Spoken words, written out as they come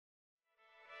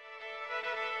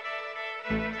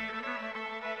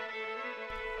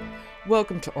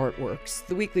Welcome to Artworks,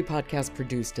 the weekly podcast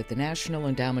produced at the National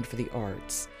Endowment for the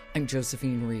Arts. I'm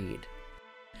Josephine Reed.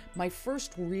 My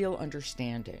first real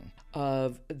understanding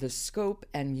of the scope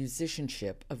and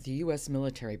musicianship of the U.S.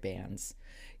 military bands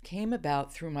came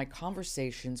about through my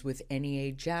conversations with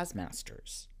NEA jazz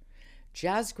masters.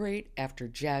 Jazz great after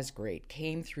jazz great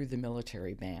came through the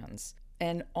military bands,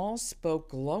 and all spoke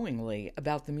glowingly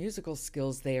about the musical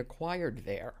skills they acquired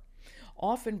there,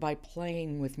 often by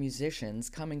playing with musicians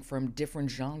coming from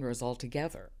different genres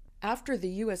altogether. After the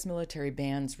U.S. military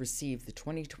bands received the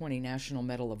 2020 National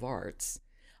Medal of Arts,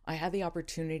 I had the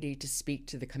opportunity to speak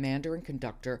to the commander and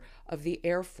conductor of the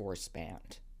Air Force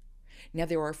Band. Now,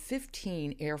 there are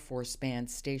 15 Air Force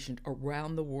bands stationed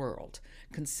around the world,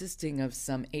 consisting of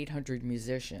some 800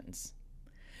 musicians.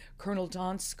 Colonel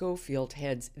Schofield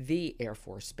heads the Air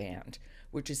Force Band,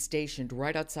 which is stationed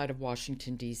right outside of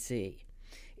Washington, D.C.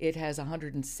 It has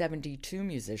 172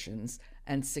 musicians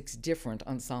and 6 different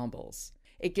ensembles.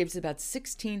 It gives about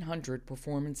 1,600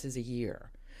 performances a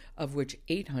year, of which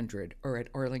 800 are at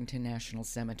Arlington National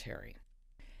Cemetery.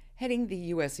 Heading the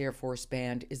U.S. Air Force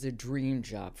Band is a dream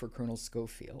job for Colonel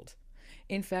Schofield.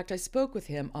 In fact, I spoke with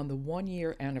him on the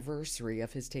 1-year anniversary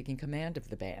of his taking command of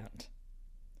the band.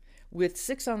 With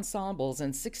 6 ensembles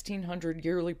and 1,600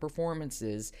 yearly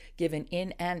performances given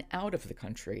in and out of the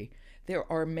country,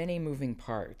 there are many moving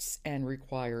parts and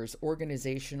requires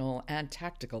organizational and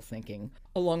tactical thinking,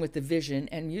 along with the vision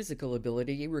and musical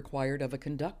ability required of a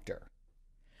conductor.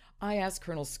 I asked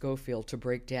Colonel Schofield to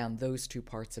break down those 2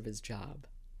 parts of his job.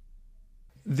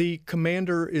 The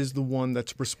commander is the one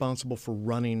that's responsible for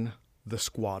running the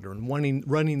squadron,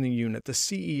 running the unit, the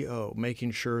CEO, making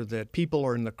sure that people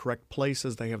are in the correct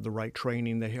places, they have the right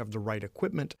training, they have the right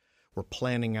equipment, we're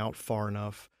planning out far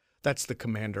enough. That's the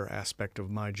commander aspect of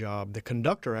my job. The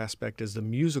conductor aspect is the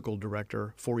musical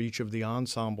director for each of the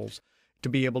ensembles to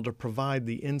be able to provide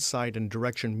the insight and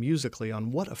direction musically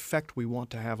on what effect we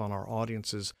want to have on our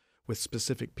audiences with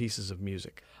specific pieces of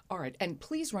music. All right, and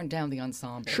please run down the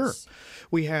ensembles. Sure.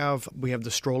 We have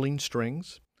the Strolling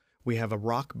Strings. We have a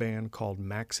rock band called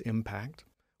Max Impact.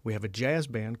 We have a jazz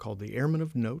band called the Airmen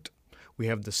of Note. We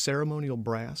have the Ceremonial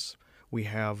Brass. We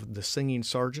have the Singing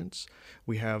Sergeants.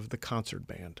 We have the Concert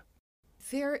Band.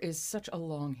 There is such a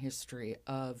long history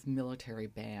of military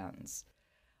bands.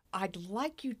 I'd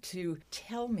like you to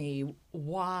tell me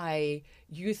why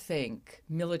you think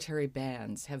military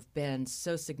bands have been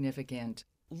so significant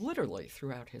literally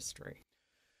throughout history.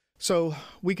 So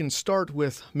we can start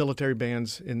with military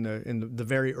bands in the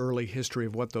very early history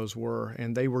of what those were,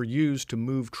 and they were used to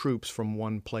move troops from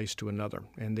one place to another.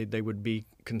 And they would be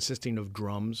consisting of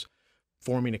drums,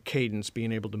 forming a cadence,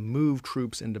 being able to move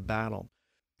troops into battle.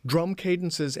 Drum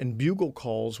cadences and bugle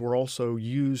calls were also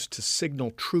used to signal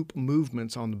troop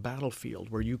movements on the battlefield,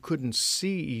 where you couldn't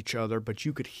see each other, but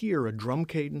you could hear a drum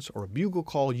cadence or a bugle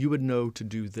call. You would know to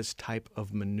do this type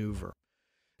of maneuver.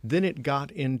 Then it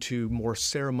got into more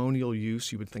ceremonial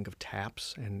use. You would think of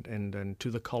taps and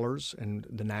To the Colors and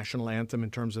the national anthem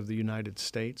in terms of the United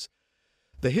States.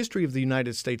 The history of the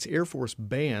United States Air Force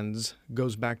bands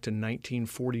goes back to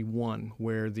 1941,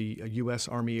 where the U.S.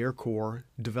 Army Air Corps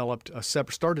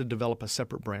started to develop a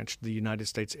separate branch, the United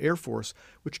States Air Force,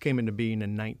 which came into being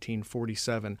in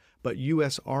 1947. But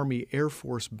U.S. Army Air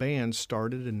Force bands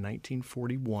started in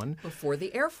 1941. Before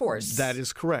the Air Force. That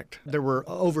is correct. There were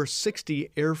over 60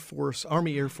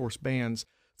 Army Air Force bands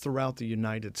throughout the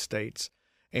United States.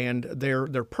 And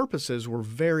their purposes were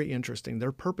very interesting.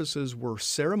 Their purposes were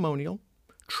ceremonial,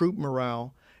 troop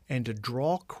morale, and to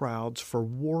draw crowds for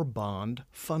war bond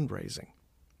fundraising.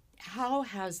 How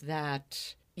has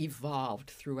that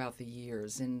evolved throughout the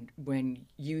years? And when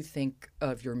you think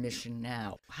of your mission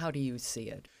now, how do you see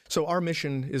it? So our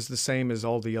mission is the same as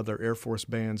all the other Air Force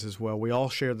bands as well. We all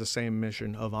share the same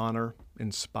mission of honor,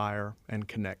 inspire, and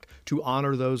connect. To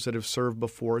honor those that have served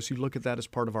before us, you look at that as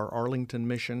part of our Arlington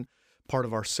mission, part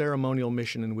of our ceremonial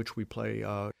mission in which we play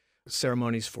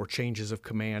ceremonies for changes of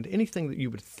command, anything that you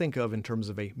would think of in terms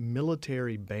of a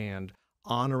military band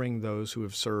honoring those who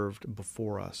have served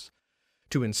before us.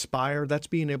 To inspire, that's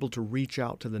being able to reach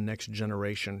out to the next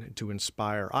generation to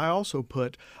inspire. I also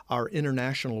put our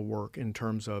international work in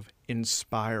terms of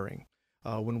inspiring.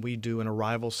 When we do an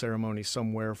arrival ceremony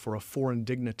somewhere for a foreign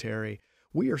dignitary,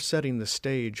 we are setting the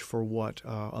stage for what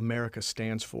America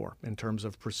stands for in terms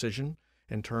of precision,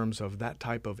 in terms of that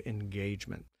type of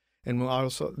engagement. And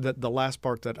also, the last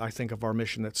part that I think of our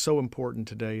mission that's so important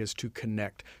today is to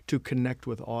connect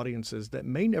with audiences that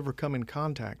may never come in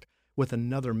contact with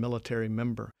another military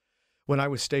member. When I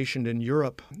was stationed in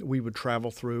Europe, we would travel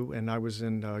through, and I was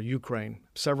in Ukraine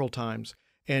several times,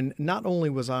 And not only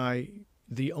was I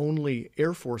the only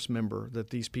Air Force member that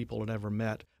these people had ever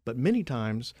met, but many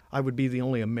times I would be the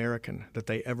only American that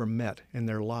they ever met in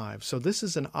their lives. So this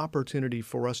is an opportunity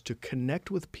for us to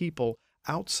connect with people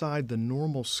outside the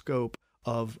normal scope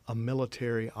of a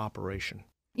military operation.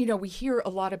 You know, we hear a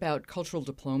lot about cultural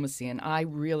diplomacy, and I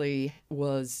really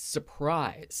was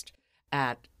surprised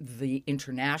at the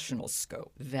international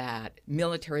scope that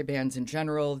military bands in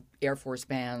general, Air Force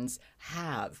bands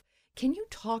have. Can you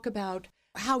talk about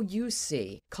how you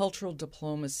see cultural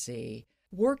diplomacy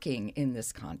working in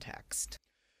this context?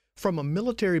 From a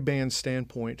military band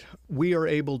standpoint, we are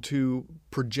able to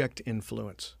project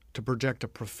influence, to project a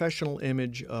professional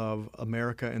image of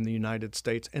America and the United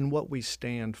States and what we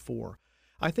stand for.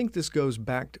 I think this goes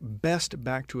best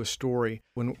back to a story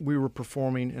when we were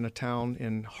performing in a town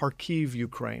in Kharkiv,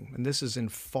 Ukraine, and this is in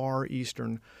far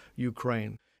eastern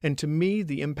Ukraine. And to me,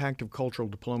 the impact of cultural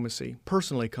diplomacy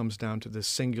personally comes down to this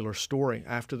singular story.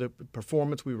 After the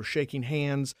performance, we were shaking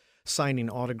hands, signing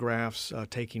autographs,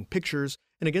 taking pictures.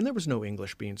 And again, there was no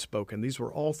English being spoken. These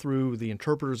were all through the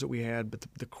interpreters that we had, but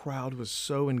the crowd was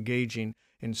so engaging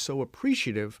and so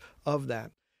appreciative of that.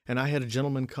 And I had a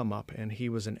gentleman come up, and he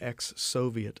was an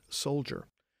ex-Soviet soldier.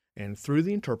 And through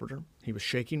the interpreter, he was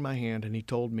shaking my hand, and he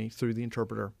told me through the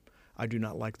interpreter, "I do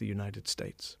not like the United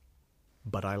States,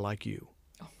 but I like you."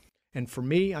 And for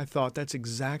me, I thought that's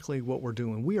exactly what we're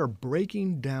doing. We are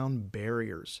breaking down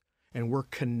barriers, and we're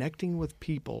connecting with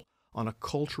people on a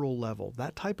cultural level.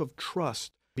 That type of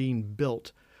trust being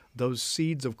built, those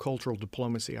seeds of cultural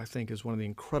diplomacy, I think, is one of the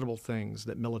incredible things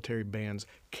that military bands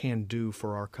can do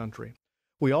for our country.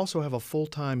 We also have a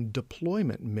full-time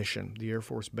deployment mission the Air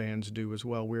Force bands do as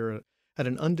well. We're at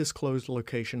an undisclosed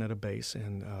location at a base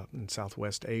in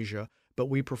Southwest Asia, but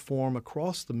we perform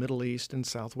across the Middle East and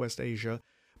Southwest Asia,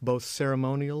 both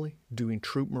ceremonially, doing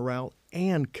troop morale,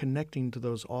 and connecting to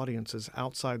those audiences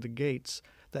outside the gates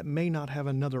that may not have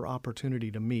another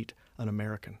opportunity to meet an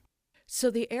American.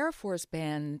 So the Air Force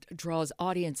Band draws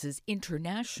audiences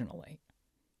internationally.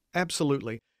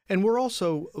 Absolutely. And we're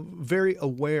also very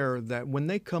aware that when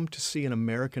they come to see an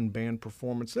American band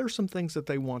performance, there are some things that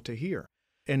they want to hear.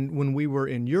 And when we were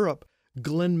in Europe,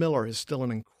 Glenn Miller is still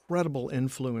an incredible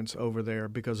influence over there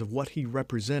because of what he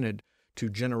represented to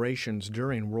generations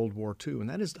during World War II, and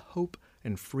that is hope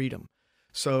and freedom.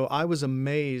 So I was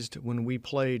amazed when we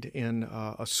played in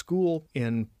a school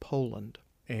in Poland,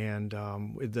 and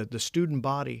the student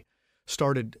body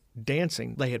started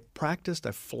dancing. They had practiced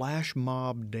a flash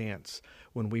mob dance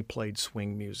when we played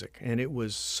swing music, and it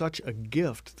was such a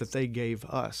gift that they gave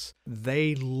us.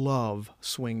 They love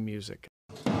swing music.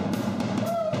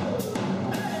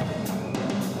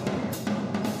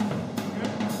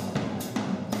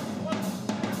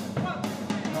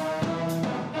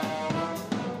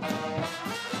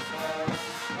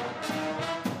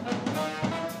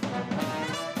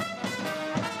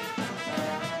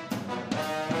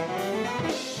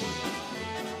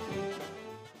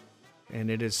 And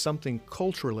it is something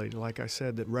culturally, like I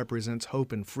said, that represents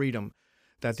hope and freedom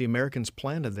that the Americans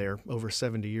planted there over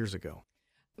 70 years ago.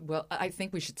 Well, I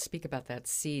think we should speak about that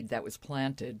seed that was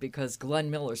planted because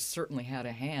Glenn Miller certainly had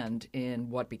a hand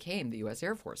in what became the U.S.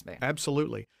 Air Force Band.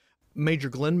 Absolutely. Major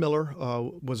Glenn Miller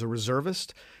was a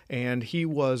reservist, and he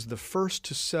was the first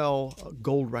to sell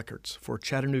gold records for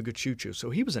Chattanooga Choo Choo.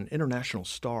 So he was an international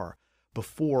star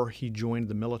before he joined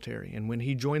the military. And when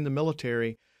he joined the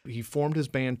military, he formed his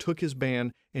band, took his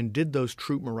band, and did those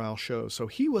troop morale shows. So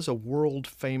he was a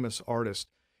world-famous artist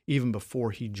even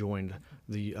before he joined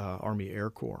the Army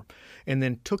Air Corps, and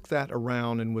then took that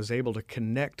around and was able to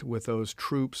connect with those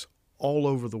troops all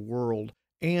over the world,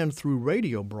 and through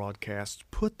radio broadcasts,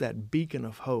 put that beacon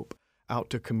of hope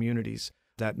out to communities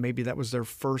that maybe that was their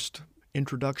first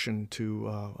introduction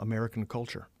to American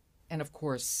culture. And of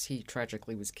course, he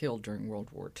tragically was killed during World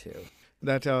War II.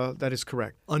 That is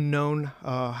correct. Unknown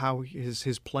how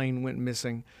his plane went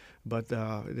missing, but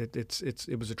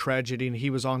it was a tragedy, and he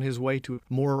was on his way to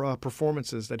more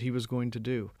performances that he was going to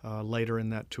do later in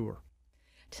that tour.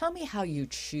 Tell me how you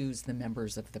choose the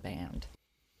members of the band.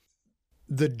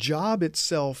 The job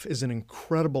itself is an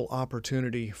incredible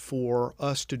opportunity for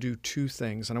us to do two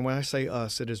things. And when I say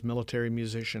us, it is military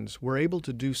musicians. We're able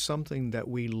to do something that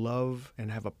we love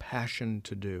and have a passion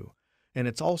to do. And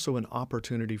it's also an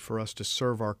opportunity for us to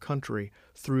serve our country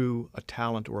through a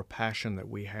talent or a passion that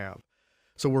we have.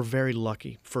 So we're very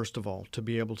lucky, first of all, to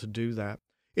be able to do that.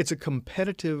 It's a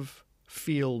competitive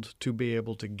field to be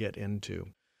able to get into.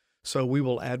 So we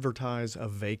will advertise a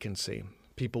vacancy.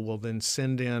 People will then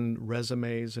send in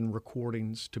resumes and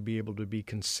recordings to be able to be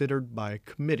considered by a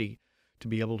committee to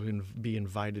be able to be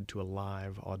invited to a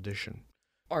live audition.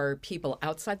 Are people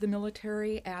outside the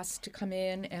military asked to come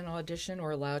in and audition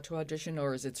or allowed to audition,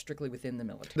 or is it strictly within the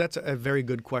military? That's a very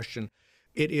good question.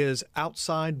 It is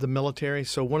outside the military.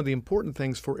 So one of the important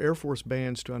things for Air Force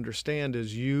bands to understand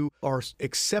is you are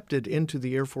accepted into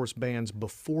the Air Force bands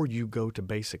before you go to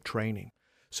basic training.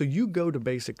 So you go to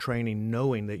basic training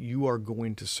knowing that you are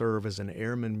going to serve as an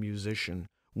airman musician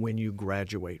when you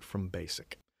graduate from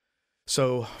basic.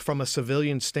 So from a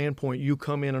civilian standpoint, you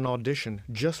come in and audition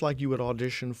just like you would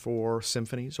audition for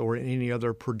symphonies or any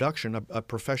other production, a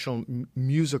professional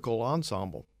musical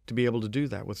ensemble, to be able to do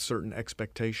that with certain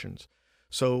expectations.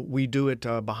 So we do it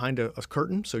behind a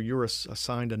curtain, so you're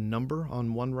assigned a number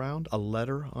on one round, a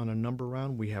letter on a number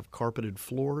round. We have carpeted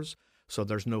floors, so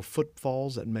there's no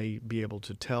footfalls that may be able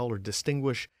to tell or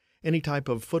distinguish any type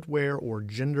of footwear or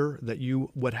gender that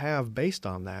you would have based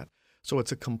on that. So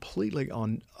it's a completely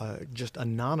just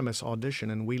anonymous audition,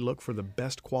 and we look for the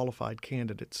best qualified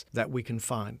candidates that we can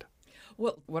find.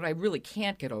 Well, what I really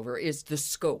can't get over is the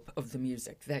scope of the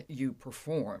music that you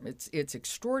perform. It's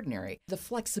extraordinary. The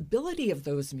flexibility of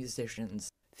those musicians,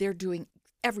 they're doing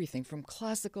everything from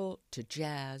classical to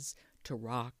jazz to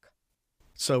rock.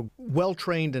 So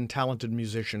well-trained and talented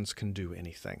musicians can do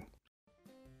anything.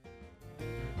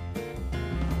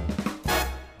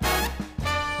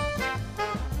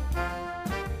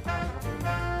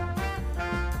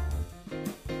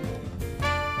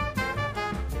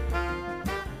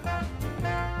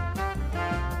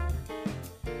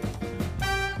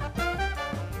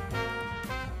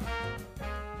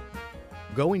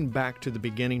 Going back to the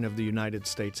beginning of the United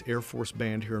States Air Force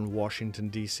Band here in Washington,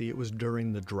 D.C., it was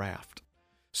during the draft.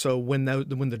 So when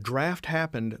the draft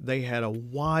happened, they had a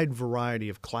wide variety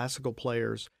of classical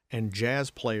players and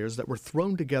jazz players that were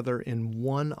thrown together in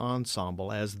one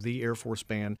ensemble as the Air Force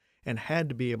Band and had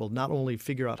to be able to not only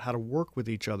figure out how to work with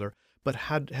each other, but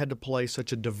had to play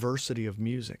such a diversity of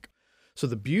music. So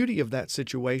the beauty of that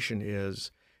situation is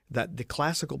that the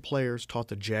classical players taught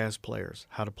the jazz players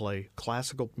how to play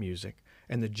classical music,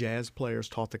 and the jazz players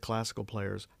taught the classical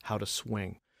players how to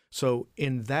swing. So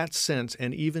in that sense,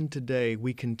 and even today,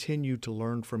 we continue to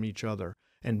learn from each other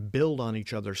and build on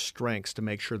each other's strengths to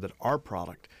make sure that our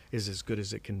product is as good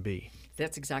as it can be.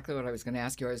 That's exactly what I was going to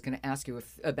ask you. I was going to ask you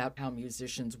about how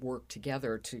musicians work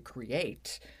together to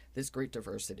create this great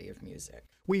diversity of music.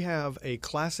 We have a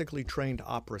classically trained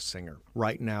opera singer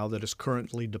right now that is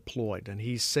currently deployed, and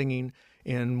he's singing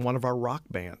in one of our rock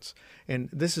bands. And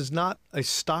this is not a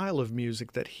style of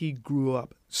music that he grew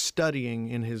up studying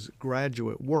in his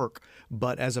graduate work,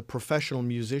 but as a professional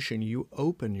musician, you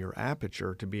open your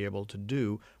aperture to be able to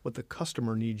do what the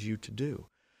customer needs you to do.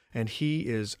 And he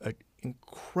is an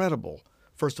incredible,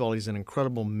 first of all, he's an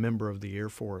incredible member of the Air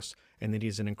Force, and then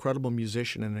he's an incredible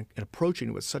musician and approaching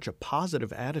it with such a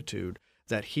positive attitude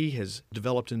that he has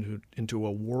developed into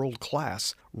a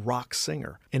world-class rock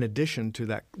singer, in addition to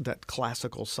that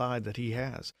classical side that he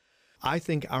has. I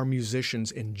think our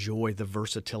musicians enjoy the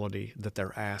versatility that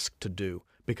they're asked to do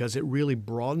because it really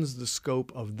broadens the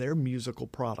scope of their musical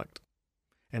product.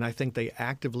 And I think they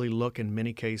actively look in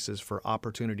many cases for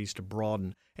opportunities to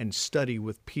broaden and study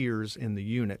with peers in the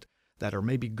unit that are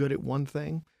maybe good at one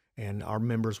thing, and our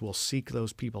members will seek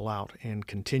those people out and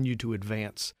continue to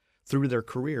advance through their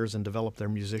careers and develop their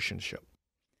musicianship.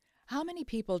 How many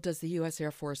people does the U.S.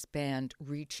 Air Force Band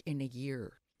reach in a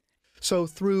year? So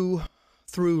through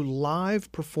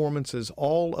live performances,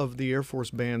 all of the Air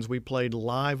Force bands, we played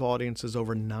live audiences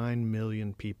over 9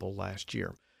 million people last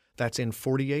year. That's in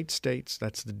 48 states,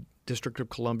 that's the District of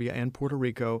Columbia and Puerto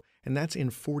Rico, and that's in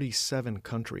 47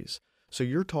 countries. So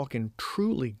you're talking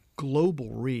truly global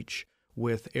reach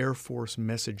with Air Force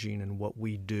messaging and what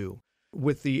we do.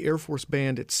 With the Air Force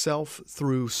Band itself,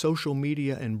 through social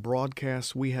media and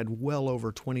broadcasts, we had well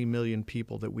over 20 million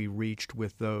people that we reached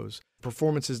with those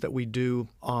performances that we do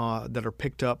that are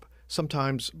picked up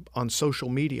sometimes on social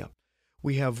media.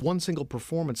 We have one single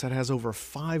performance that has over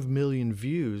 5 million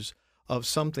views of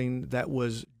something that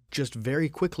was just very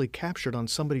quickly captured on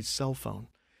somebody's cell phone.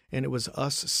 And it was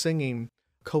us singing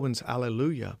Cohen's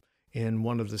Alleluia in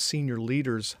one of the senior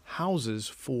leaders' houses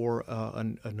for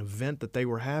an event that they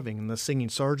were having, and the singing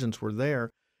sergeants were there.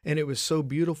 And it was so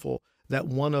beautiful that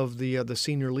one of the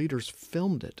senior leaders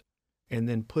filmed it and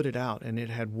then put it out, and it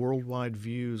had worldwide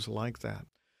views like that.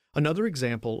 Another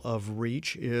example of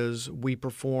reach is we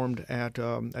performed at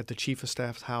the Chief of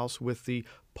Staff's house with the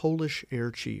Polish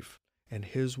Air Chief and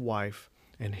his wife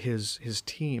and his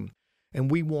team. And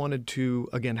we wanted to,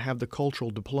 again, have the cultural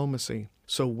diplomacy.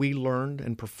 So we learned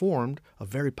and performed a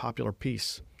very popular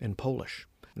piece in Polish.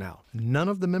 Now, none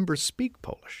of the members speak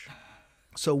Polish.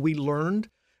 So we learned,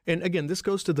 and again, this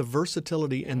goes to the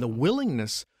versatility and the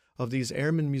willingness of these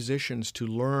airmen musicians to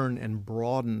learn and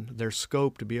broaden their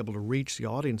scope to be able to reach the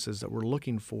audiences that we're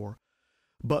looking for.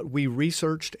 But we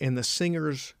researched, and the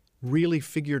singers really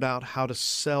figured out how to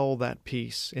sell that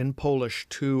piece in Polish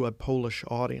to a Polish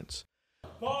audience.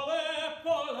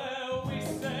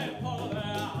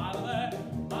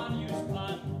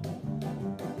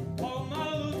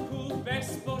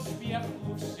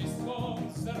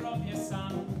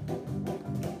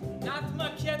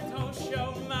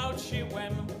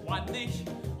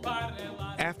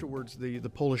 Afterwards, the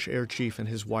Polish air chief and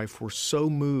his wife were so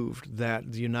moved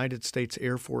that the United States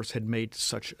Air Force had made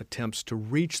such attempts to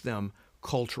reach them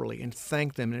culturally and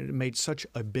thank them, and it made such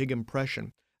a big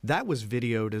impression. That was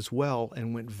videoed as well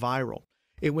and went viral.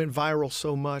 It went viral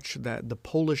so much that the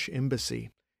Polish embassy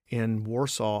in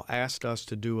Warsaw asked us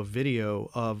to do a video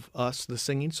of us, the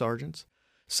singing sergeants,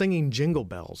 singing Jingle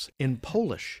Bells in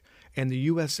Polish, and the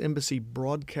U.S. Embassy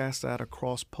broadcast that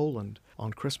across Poland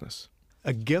on Christmas.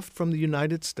 A gift from the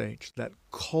United States, that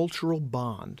cultural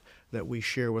bond that we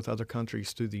share with other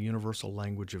countries through the universal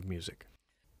language of music.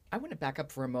 I want to back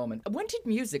up for a moment. When did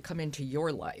music come into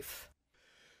your life?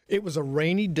 It was a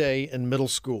rainy day in middle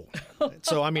school.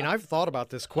 So, I've thought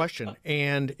about this question,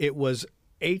 and it was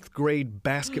 8th grade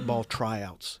basketball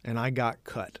tryouts, and I got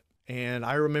cut. And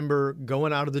I remember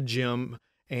going out of the gym,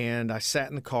 and I sat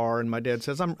in the car, and my dad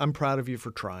says, I'm proud of you for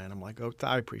trying. I'm like, oh,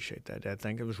 I appreciate that, Dad.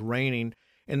 Thank you. It was raining.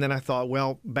 And then I thought,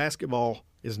 well, basketball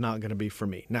is not going to be for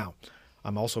me. Now,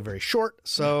 I'm also very short,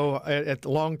 so at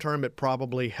the long term, it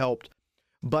probably helped.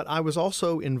 But I was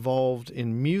also involved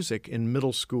in music in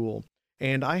middle school,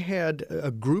 and I had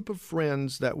a group of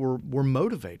friends that were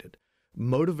motivated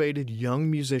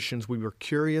young musicians. We were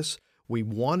curious. We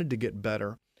wanted to get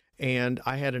better. And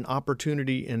I had an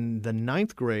opportunity in the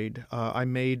 9th grade. I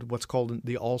made what's called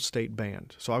the all-state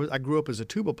band. So I grew up as a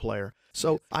tuba player.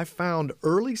 So I found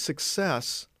early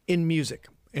success in music,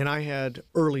 and I had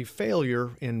early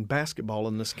failure in basketball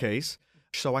in this case.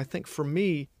 So I think for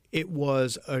me, it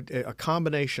was a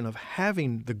combination of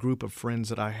having the group of friends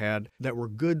that I had that were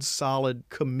good, solid,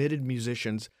 committed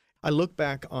musicians. I look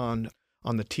back on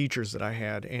the teachers that I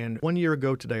had, and 1 year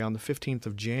ago today, on the 15th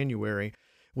of January,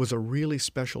 was a really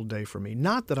special day for me.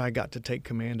 Not that I got to take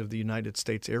command of the United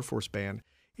States Air Force Band.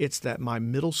 It's that my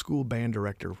middle school band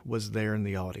director was there in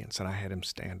the audience, and I had him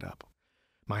stand up.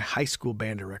 My high school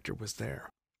band director was there.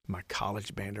 My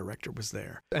college band director was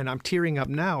there. And I'm tearing up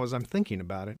now as I'm thinking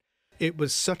about it. It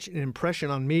was such an impression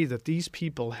on me that these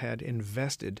people had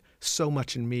invested so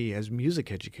much in me as music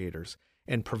educators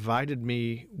and provided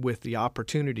me with the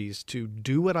opportunities to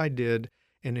do what I did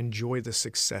and enjoy the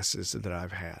successes that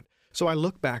I've had. So I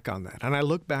look back on that, and I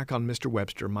look back on Mr.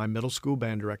 Webster, my middle school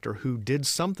band director, who did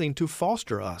something to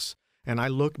foster us. And I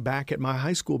look back at my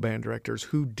high school band directors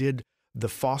who did the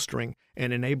fostering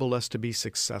and enabled us to be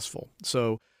successful.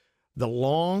 So the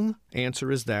long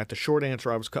answer is that. The short answer,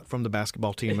 I was cut from the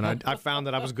basketball team, and I found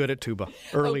that I was good at tuba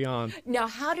early on. Now,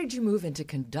 how did you move into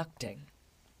conducting?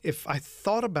 If I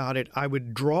thought about it, I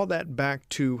would draw that back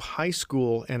to high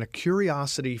school and a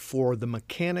curiosity for the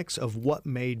mechanics of what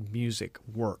made music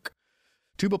work.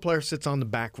 Tuba player sits on the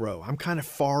back row. I'm kind of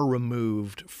far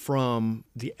removed from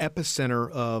the epicenter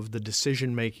of the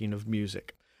decision-making of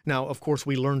music. Now, of course,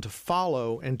 we learn to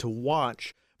follow and to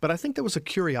watch, but I think there was a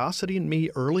curiosity in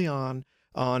me early on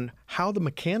how the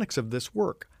mechanics of this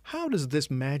work. How does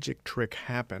this magic trick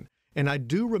happen? And I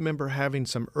do remember having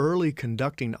some early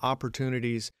conducting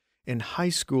opportunities in high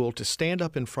school to stand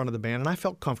up in front of the band, and I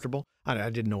felt comfortable. I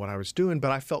didn't know what I was doing,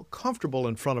 but I felt comfortable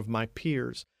in front of my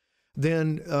peers.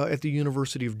 Then at the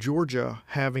University of Georgia,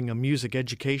 having a music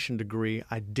education degree,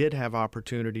 I did have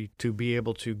opportunity to be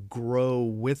able to grow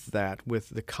with that, with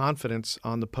the confidence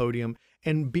on the podium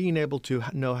and being able to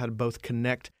know how to both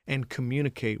connect and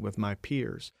communicate with my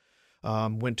peers.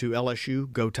 Went to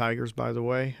LSU, go Tigers, by the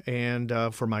way, and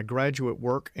for my graduate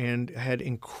work, and had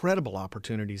incredible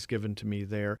opportunities given to me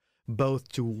there, both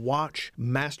to watch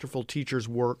masterful teachers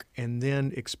work and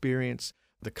then experience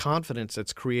the confidence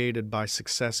that's created by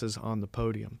successes on the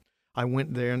podium. I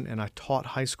went there and I taught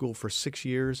high school for 6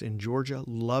 years in Georgia,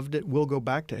 loved it. Will go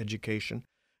back to education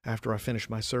after I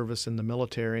finish my service in the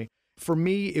military. For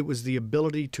me, it was the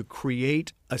ability to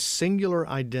create a singular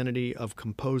identity of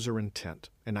composer intent.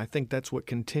 And I think that's what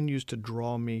continues to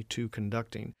draw me to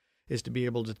conducting, is to be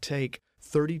able to take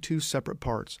 32 separate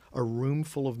parts, a room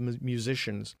full of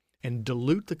musicians, and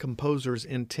dilute the composer's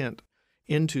intent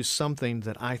into something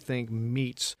that I think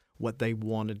meets what they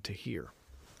wanted to hear.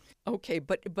 Okay,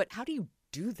 but how do you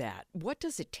do that? What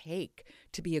does it take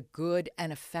to be a good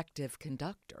and effective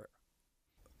conductor?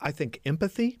 I think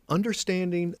empathy,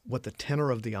 understanding what the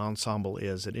tenor of the ensemble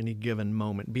is at any given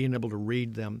moment, being able to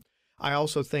read them, I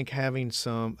also think having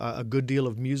a good deal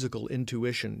of musical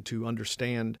intuition to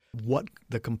understand what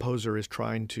the composer is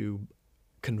trying to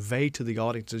convey to the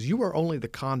audiences. You are only the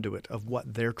conduit of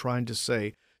what they're trying to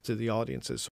say to the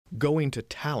audiences. Going to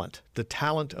talent, the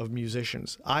talent of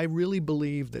musicians. I really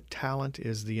believe that talent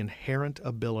is the inherent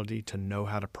ability to know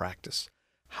how to practice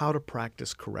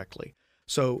correctly.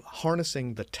 So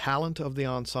harnessing the talent of the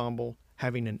ensemble,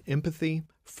 having an empathy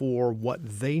for what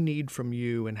they need from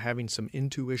you, and having some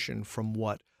intuition from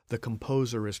what the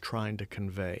composer is trying to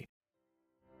convey.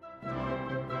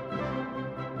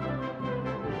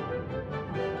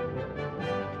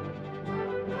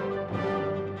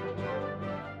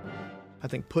 I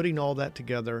think putting all that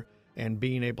together and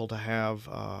being able to have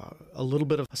a little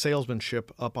bit of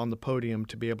salesmanship up on the podium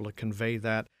to be able to convey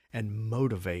that and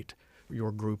motivate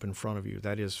your group in front of you.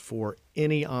 That is for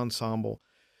any ensemble,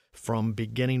 from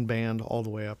beginning band all the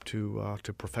way up to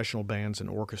professional bands and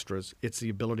orchestras. It's the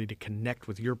ability to connect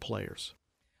with your players.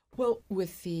 Well,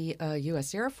 with the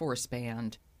U.S. Air Force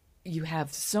Band, you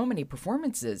have so many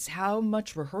performances. How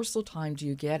much rehearsal time do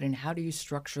you get, and how do you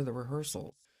structure the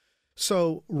rehearsals?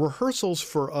 So rehearsals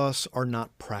for us are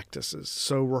not practices.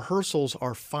 So rehearsals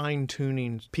are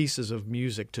fine-tuning pieces of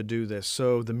music to do this.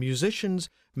 So the musicians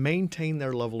maintain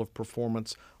their level of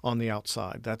performance on the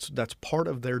outside. That's part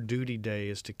of their duty day,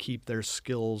 is to keep their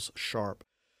skills sharp.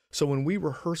 So when we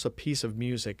rehearse a piece of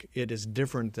music, it is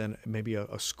different than maybe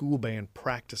a school band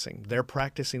practicing. They're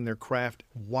practicing their craft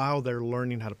while they're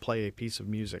learning how to play a piece of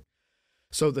music.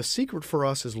 So the secret for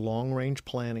us is long-range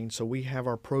planning. So we have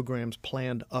our programs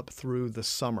planned up through the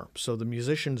summer. So the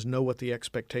musicians know what the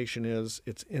expectation is.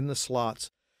 It's in the slots.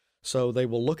 So they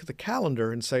will look at the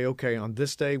calendar and say, okay, on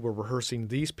this day we're rehearsing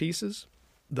these pieces.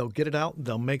 They'll get it out.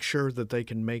 They'll make sure that they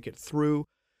can make it through.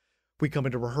 We come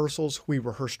into rehearsals. We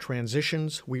rehearse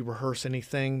transitions. We rehearse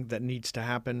anything that needs to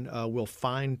happen. We'll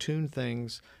fine-tune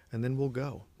things, and then we'll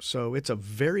go. So it's a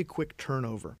very quick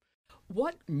turnover.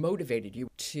 What motivated you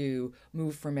to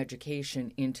move from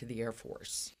education into the Air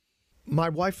Force? My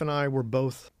wife and I were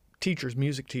both teachers,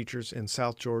 music teachers in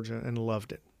South Georgia, and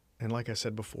loved it. And like I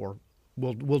said before,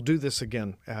 we'll do this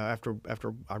again after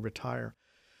I retire.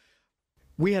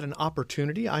 We had an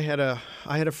opportunity. I had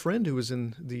a friend who was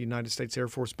in the United States Air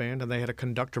Force Band, and they had a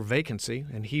conductor vacancy,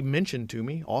 and he mentioned to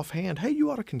me offhand, hey,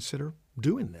 you ought to consider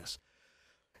doing this.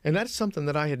 And that's something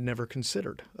that I had never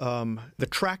considered. The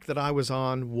track that I was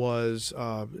on was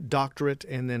doctorate,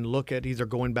 and then look at either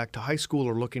going back to high school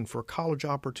or looking for a college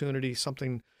opportunity,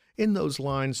 something in those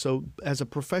lines. So as a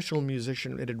professional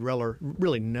musician, it had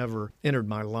really never entered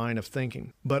my line of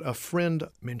thinking. But a friend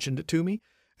mentioned it to me,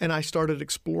 and I started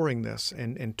exploring this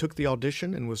and took the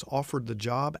audition and was offered the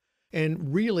job.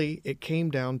 And really, it came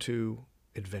down to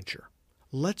adventure.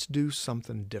 Let's do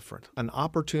something different. An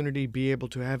opportunity, be able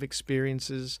to have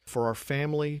experiences for our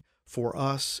family, for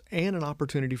us, and an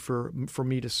opportunity for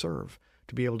me to serve,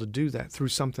 to be able to do that through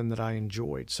something that I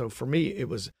enjoyed. So for me, it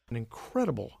was an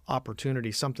incredible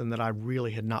opportunity, something that I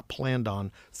really had not planned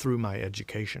on through my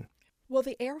education. Well,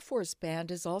 the Air Force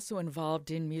Band is also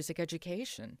involved in music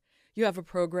education. You have a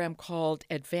program called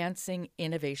Advancing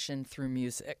Innovation Through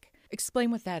Music.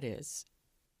 Explain what that is.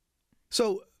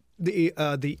 So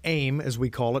the AIM, as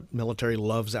we call it, military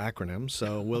loves acronyms,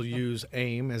 so we'll use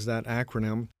AIM as that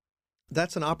acronym.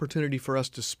 That's an opportunity for us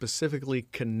to specifically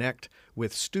connect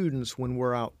with students when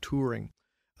we're out touring.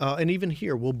 And even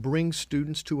here, we'll bring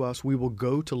students to us. We will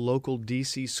go to local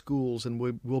DC schools, and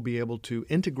we'll be able to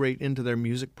integrate into their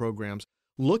music programs,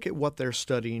 look at what they're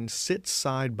studying, sit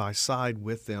side by side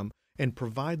with them, and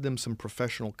provide them some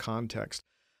professional context.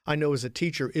 I know as a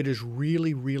teacher, it is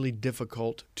really, really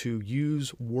difficult to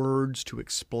use words to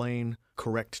explain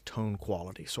correct tone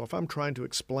quality. So if I'm trying to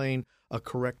explain a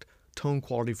correct tone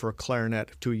quality for a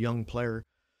clarinet to a young player,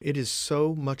 it is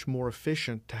so much more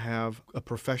efficient to have a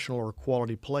professional or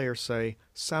quality player say,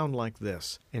 sound like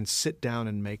this, and sit down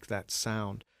and make that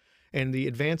sound. And the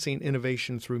Advancing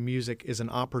Innovation Through Music is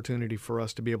an opportunity for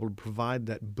us to be able to provide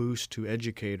that boost to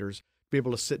educators, be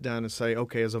able to sit down and say,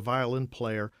 okay, as a violin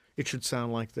player, it should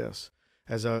sound like this.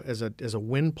 As a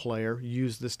wind player,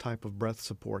 use this type of breath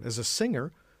support. As a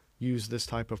singer, use this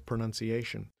type of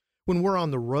pronunciation. When we're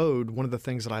on the road, one of the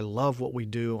things that I love what we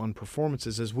do on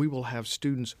performances is we will have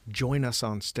students join us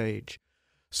on stage.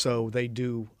 So they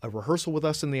do a rehearsal with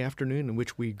us in the afternoon in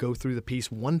which we go through the piece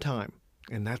one time,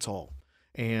 and that's all.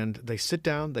 And they sit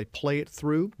down, they play it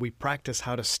through. We practice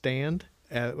how to stand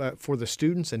for the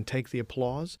students and take the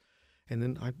applause.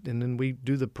 And then we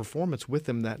do the performance with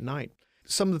them that night.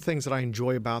 Some of the things that I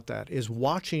enjoy about that is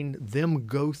watching them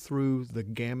go through the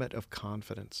gamut of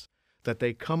confidence, that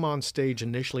they come on stage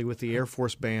initially with the Air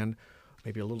Force Band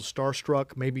maybe a little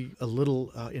starstruck, maybe a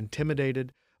little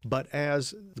intimidated. But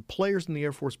as the players in the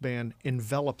Air Force Band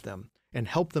envelop them and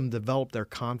help them develop their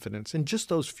confidence, in just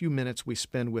those few minutes we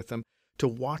spend with them, to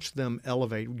watch them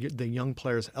elevate, the young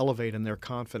players elevate in their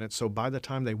confidence. So by the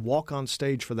time they walk on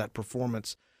stage for that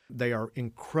performance, they are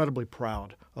incredibly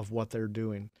proud of what they're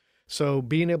doing. So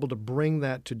being able to bring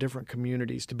that to different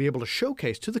communities, to be able to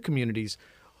showcase to the communities,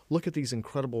 look at these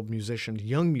incredible musicians,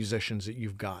 young musicians that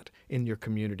you've got in your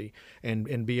community,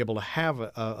 and be able to have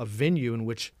a venue in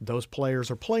which those players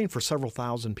are playing for several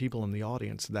thousand people in the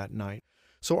audience that night.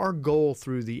 So our goal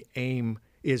through the AIM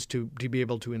is to be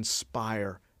able to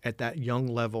inspire at that young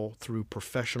level through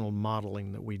professional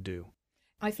modeling that we do.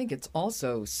 I think it's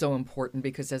also so important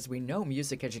because, as we know,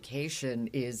 music education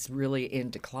is really in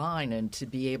decline, and to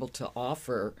be able to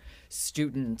offer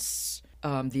students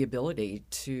the ability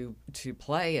to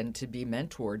play and to be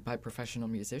mentored by professional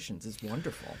musicians is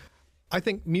wonderful. I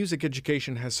think music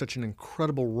education has such an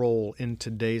incredible role in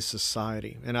today's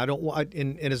society, and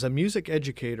and as a music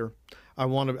educator, I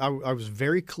was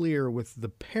very clear with the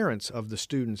parents of the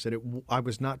students that I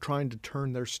was not trying to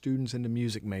turn their students into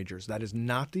music majors. That is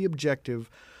not the objective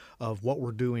of what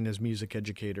we're doing as music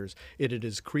educators. It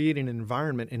is creating an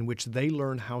environment in which they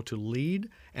learn how to lead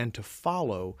and to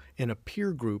follow in a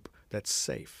peer group that's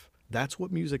safe. That's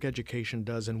what music education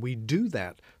does, and we do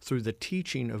that through the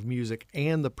teaching of music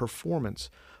and the performance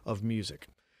of music.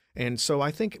 And so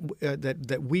I think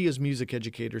that we as music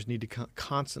educators need to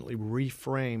constantly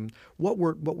reframe what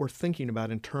we're thinking about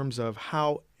in terms of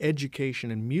how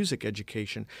education and music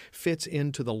education fits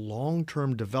into the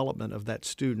long-term development of that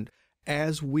student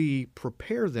as we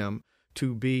prepare them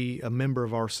to be a member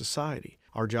of our society.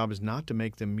 Our job is not to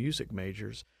make them music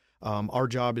majors. Our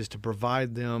job is to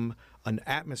provide them an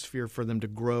atmosphere for them to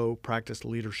grow, practice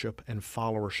leadership, and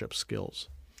followership skills.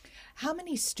 How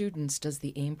many students does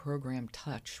the AIM program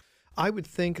touch? I would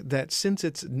think that since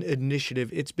its initiative,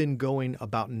 it's been going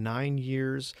about 9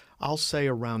 years. I'll say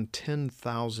around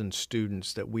 10,000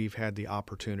 students that we've had the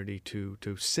opportunity to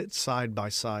sit side by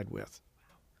side with.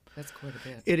 That's quite a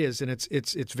bit. It is, and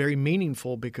it's very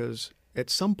meaningful because at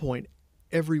some point,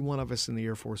 every one of us in the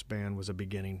Air Force Band was a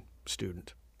beginning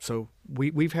student. So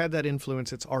we've had that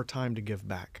influence. It's our time to give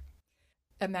back.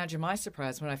 Imagine my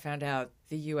surprise when I found out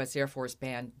the U.S. Air Force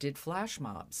Band did flash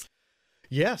mobs.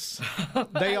 Yes,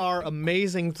 they are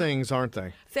amazing things, aren't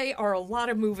they? They are a lot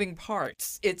of moving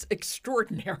parts. It's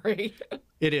extraordinary.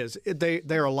 It is. They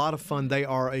are a lot of fun. They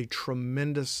are a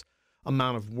tremendous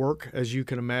amount of work, as you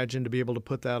can imagine, to be able to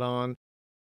put that on.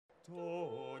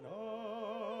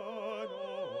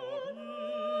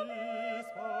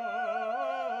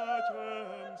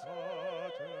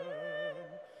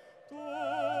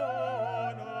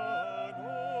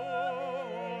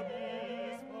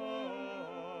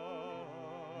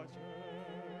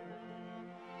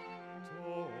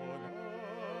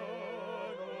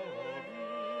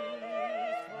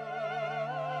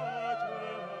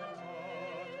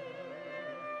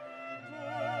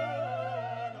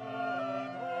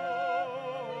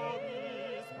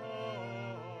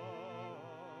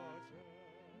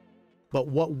 But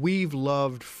what we've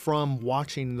loved from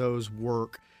watching those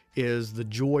work is the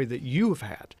joy that you've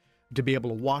had to be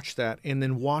able to watch that and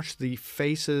then watch the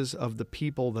faces of the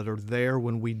people that are there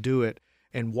when we do it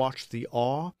and watch the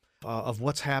awe of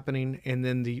what's happening and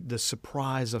then the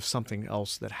surprise of something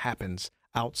else that happens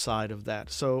outside of that.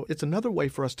 So it's another way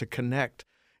for us to connect,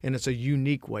 and it's a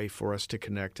unique way for us to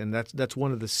connect. And that's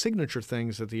one of the signature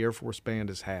things that the Air Force Band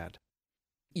has had.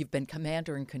 You've been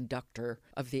commander and conductor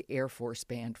of the Air Force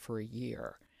Band for a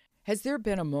year. Has there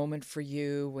been a moment for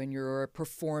you when you're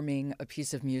performing a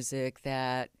piece of music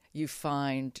that you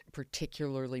find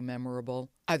particularly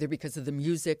memorable, either because of the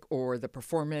music or the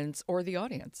performance or the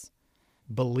audience?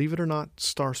 Believe it or not,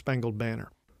 Star Spangled Banner.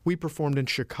 We performed in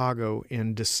Chicago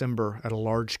in December at a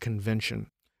large convention.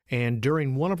 And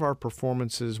during one of our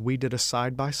performances, we did a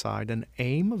side-by-side, an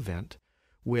AIM event,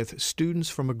 with students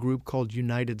from a group called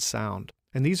United Sound.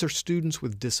 And these are students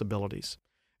with disabilities.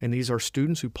 And these are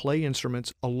students who play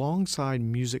instruments alongside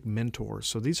music mentors.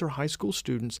 So these are high school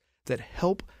students that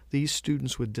help these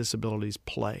students with disabilities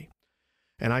play.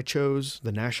 And I chose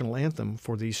the national anthem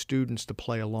for these students to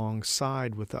play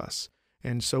alongside with us.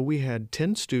 And so we had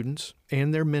 10 students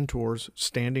and their mentors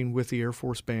standing with the Air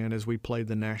Force Band as we played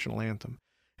the national anthem.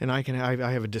 And I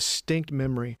have a distinct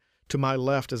memory to my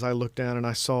left as I looked down and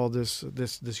I saw this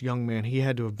young man. He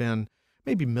had to have been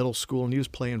maybe middle school, and he was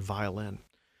playing violin.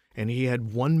 And he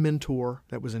had one mentor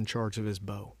that was in charge of his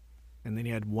bow. And then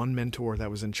he had one mentor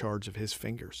that was in charge of his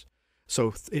fingers.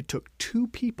 So it took 2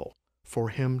 people for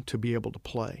him to be able to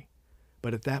play.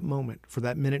 But at that moment, for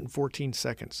that minute and 14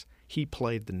 seconds, he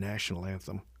played the national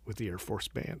anthem with the Air Force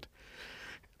Band.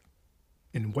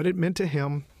 And what it meant to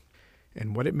him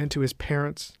and what it meant to his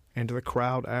parents and to the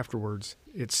crowd afterwards,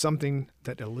 it's something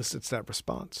that elicits that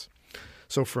response.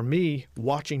 So for me,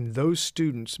 watching those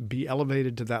students be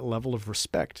elevated to that level of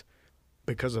respect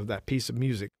because of that piece of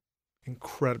music,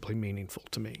 incredibly meaningful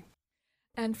to me.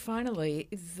 And finally,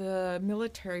 the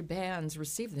military bands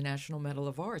receive the National Medal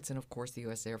of Arts, and of course the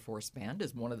U.S. Air Force Band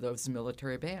is one of those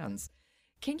military bands.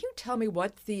 Can you tell me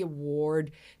what the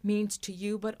award means to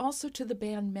you, but also to the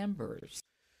band members?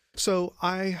 So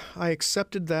I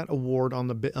accepted that award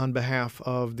on behalf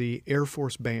of the Air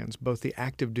Force bands, both the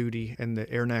active duty and the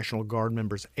Air National Guard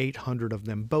members, 800 of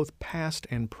them, both past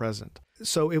and present.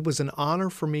 So it was an honor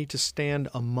for me to stand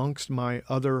amongst my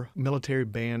other military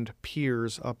band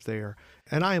peers up there.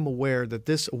 And I am aware that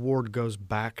this award goes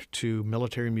back to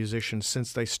military musicians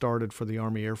since they started for the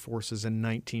Army Air Forces in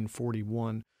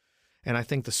 1941. And I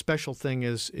think the special thing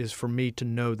is for me to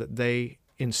know that they,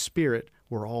 in spirit,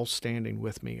 were all standing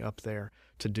with me up there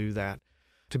to do that,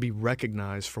 to be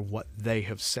recognized for what they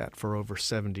have set for over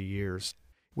 70 years.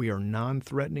 We are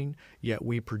non-threatening, yet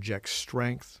we project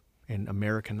strength and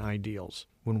American ideals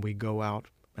when we go out,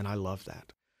 and I love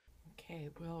that. Okay,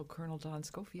 well, Colonel Don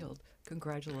Schofield,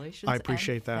 congratulations. I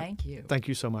appreciate that. Thank you. Thank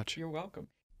you so much. You're welcome.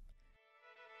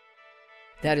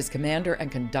 That is Commander and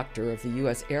Conductor of the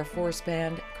U.S. Air Force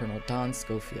Band, Colonel Don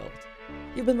Schofield.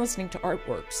 You've been listening to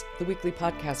Artworks, the weekly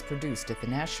podcast produced at the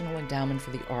National Endowment for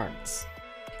the Arts.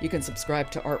 You can subscribe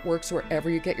to Artworks wherever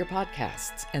you get your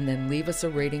podcasts, and then leave us a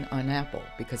rating on Apple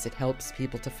because it helps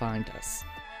people to find us.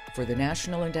 For the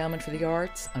National Endowment for the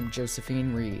Arts, I'm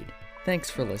Josephine Reed. Thanks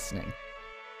for listening.